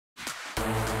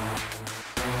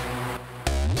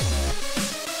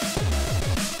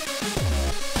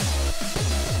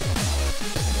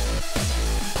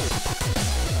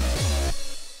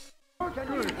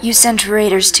You sent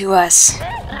raiders to us.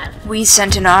 We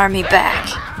sent an army back.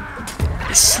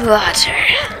 The slaughter.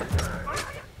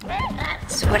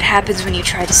 This is what happens when you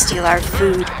try to steal our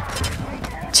food.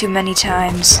 Too many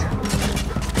times.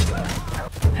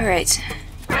 Alright.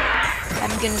 I'm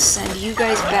gonna send you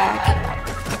guys back.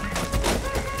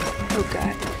 Oh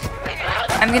god.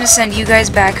 I'm gonna send you guys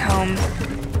back home.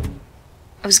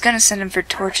 I was gonna send them for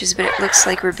torches, but it looks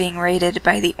like we're being raided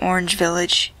by the Orange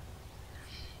Village.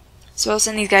 So I'll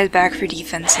send these guys back for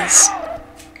defenses.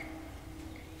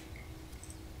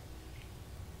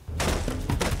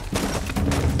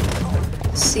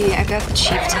 See, I got the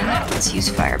chieftain. Let's use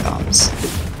firebombs.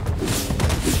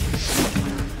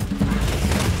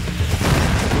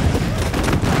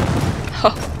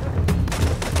 Oh.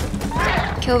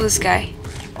 Kill this guy.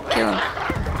 Kill him.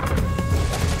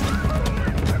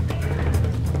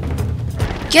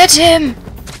 Get him!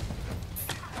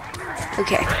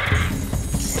 Okay.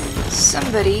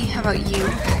 Somebody, how about you,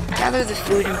 gather the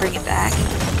food and bring it back.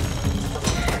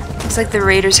 Looks like the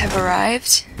raiders have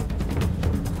arrived.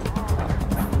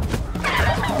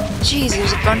 Jeez,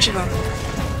 there's a bunch of them.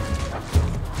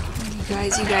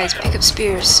 You guys, pick up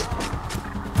spears.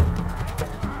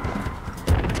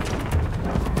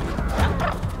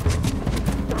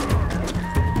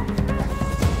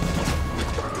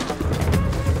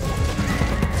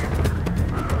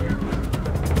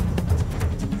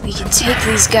 We can take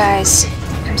these guys.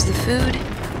 Here comes the food.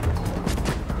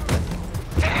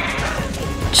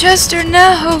 Chester,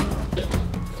 no!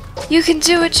 You can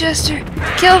do it, Chester!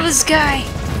 Kill this guy!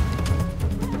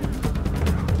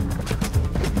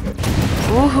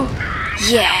 Ooh,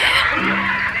 yeah!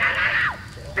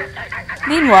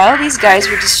 Meanwhile, these guys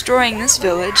were destroying this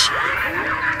village.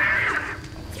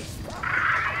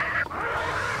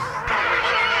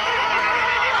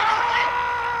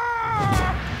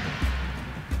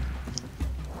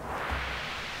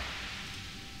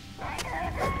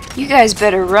 You guys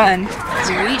better run,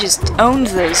 because we just owned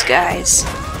those guys.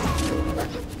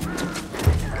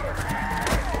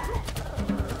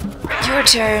 Your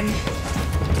turn.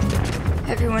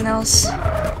 Everyone else,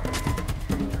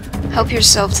 help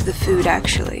yourself to the food,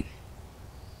 actually.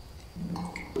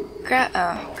 Grab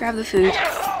the food.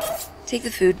 Take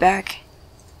the food back.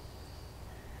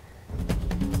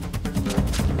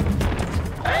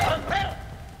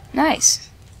 Nice.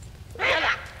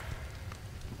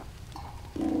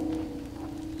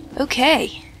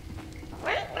 Okay.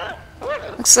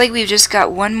 Looks like we've just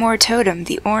got one more totem,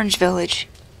 the Orange Village.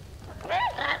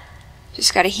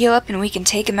 Just gotta heal up and we can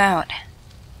take him out.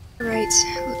 Right,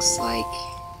 looks like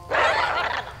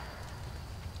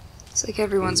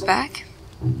everyone's back.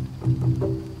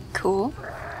 Cool.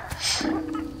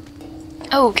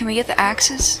 Oh, can we get the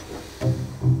axes?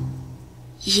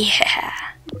 Yeah.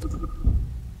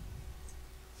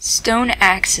 Stone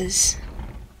axes.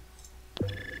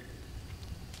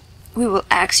 We will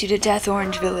axe you to death,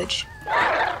 Orange Village.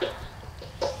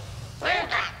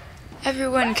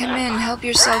 Everyone, come in, help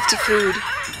yourself to food.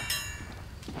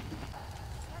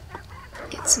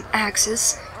 Get some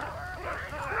axes.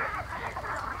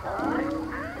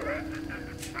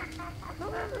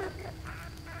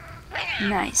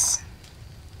 Nice.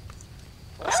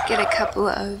 Let's get a couple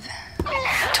of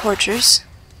torches.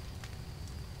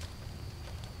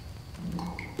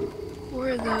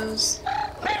 Where are those?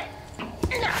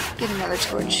 Get another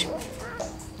torch.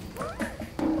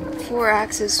 4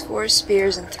 axes, 4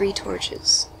 spears, and 3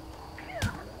 torches.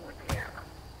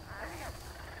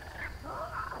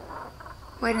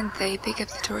 Why didn't they pick up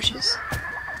the torches?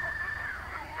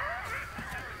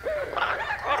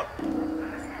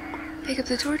 Pick up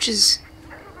the torches.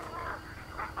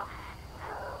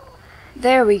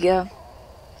 There we go.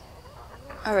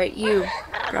 Alright, you,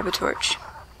 grab a torch.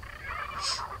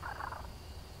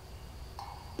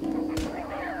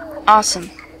 Awesome.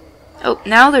 Oh,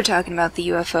 now they're talking about the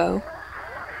UFO.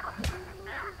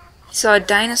 Saw a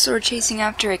dinosaur chasing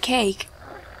after a cake.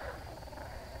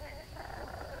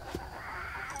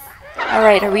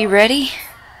 Alright, are we ready?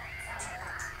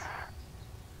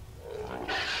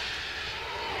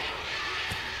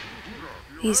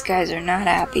 These guys are not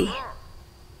happy.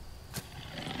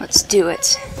 Let's do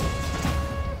it.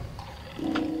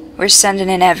 We're sending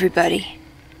in everybody.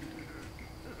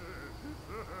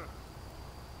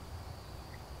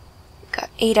 Got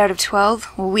 8 out of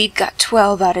 12? Well, we've got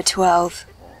 12 out of 12.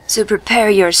 So prepare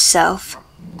yourself,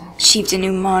 Chieftain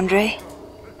Umandre.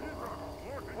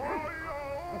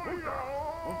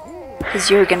 'Cause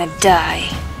you're gonna die.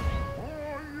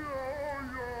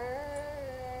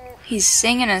 He's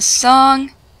singing a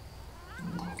song.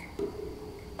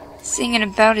 Singing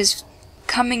about his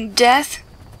coming death.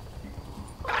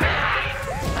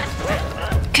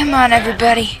 Come on,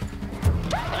 everybody.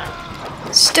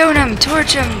 Stone them,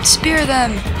 torch them, spear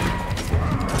them.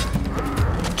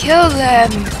 Kill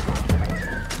them.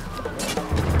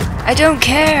 I don't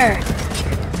care.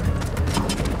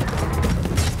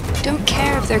 Don't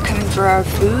care if they're coming for our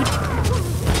food.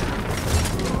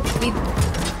 We've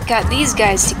got these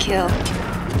guys to kill.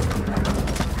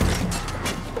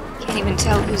 Can't even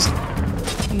tell who's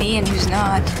me and who's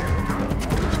not.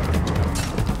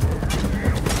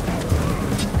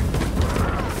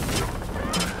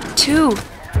 Two.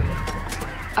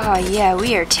 Oh yeah,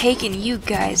 we are taking you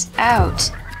guys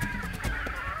out.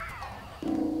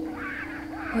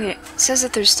 Wait, it says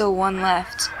that there's still one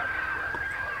left.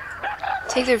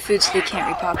 Take their food so they can't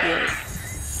repopulate.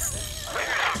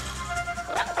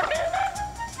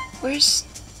 Where's...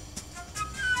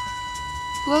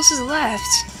 Who else is left?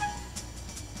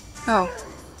 Oh.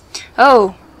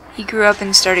 Oh! He grew up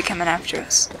and started coming after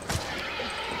us.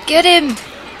 Get him!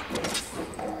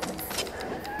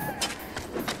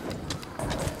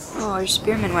 Oh, our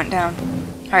spearman went down.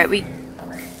 Alright, we...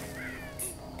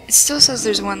 It still says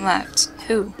there's one left.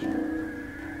 Who?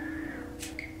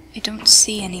 I don't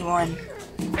see anyone.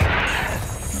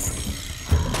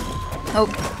 Oh.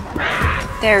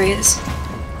 There he is.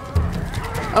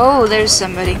 Oh, there's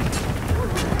somebody.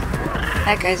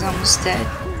 That guy's almost dead.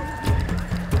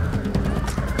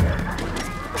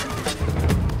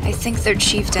 I think their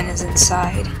chieftain is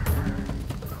inside.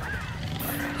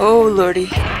 Oh lordy,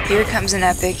 here comes an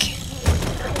epic.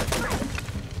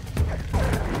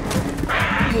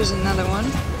 Here's another one.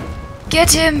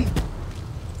 Get him!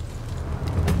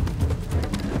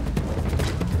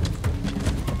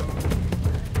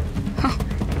 Oh,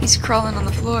 he's crawling on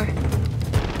the floor.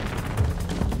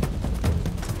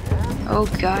 Oh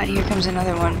god, here comes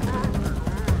another one.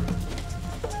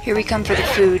 Here we come for the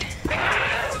food.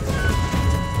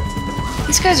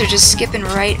 These guys are just skipping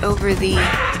right over the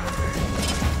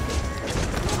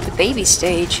baby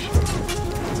stage.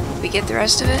 We get the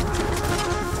rest of it?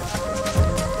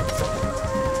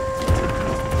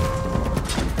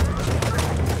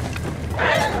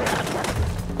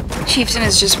 Chieftain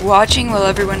is just watching while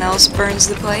everyone else burns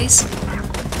the place.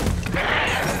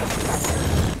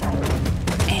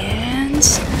 And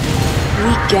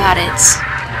we got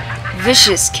it.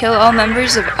 Vicious. Kill all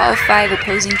members of all 5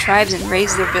 opposing tribes and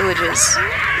raise their villages.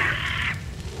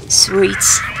 Sweet.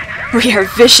 We are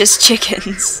vicious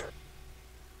chickens.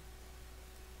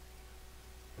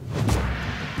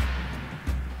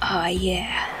 Aw,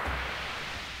 yeah.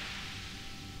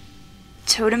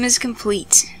 Totem is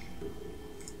complete.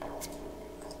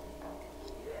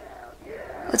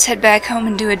 Let's head back home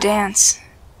and do a dance.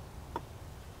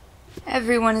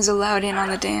 Everyone is allowed in on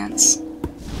the dance.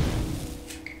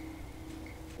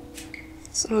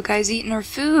 This little guy's eating our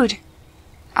food.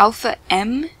 Alpha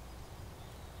M?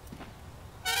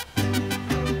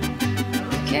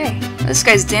 Okay, this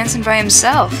guy's dancing by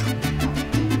himself.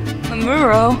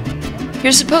 Mamuro,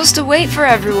 you're supposed to wait for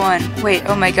everyone. Wait,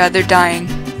 oh my god, they're dying.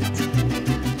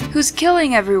 Who's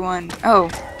killing everyone? Oh,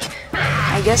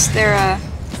 I guess they're,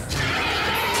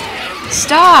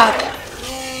 Stop!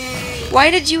 Why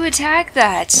did you attack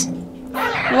that?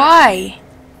 Why?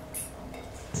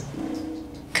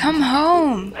 Come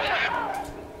home.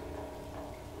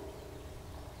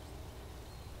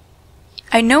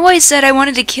 I know I said I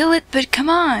wanted to kill it, but come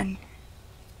on.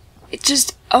 It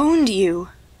just owned you.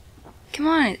 Come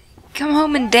on, come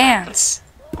home and dance.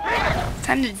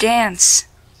 Time to dance.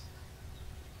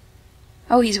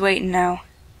 Oh, he's waiting now.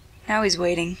 Now he's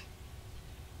waiting.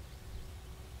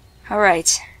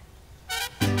 Alright.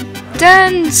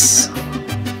 Dance!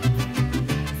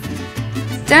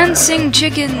 Dancing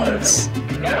chickens!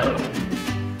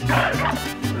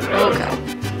 Oh god.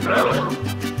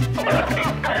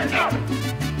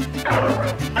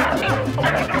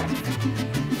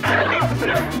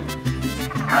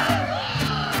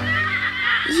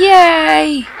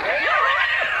 Yay!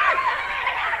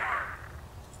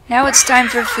 Now it's time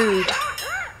for food.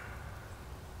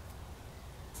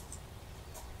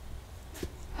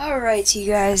 Alright, you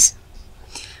guys.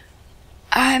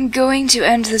 I'm going to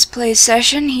end this play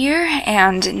session here,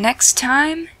 and next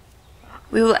time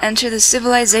we will enter the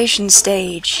civilization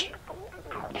stage.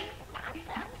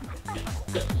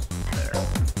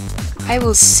 I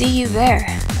will see you there.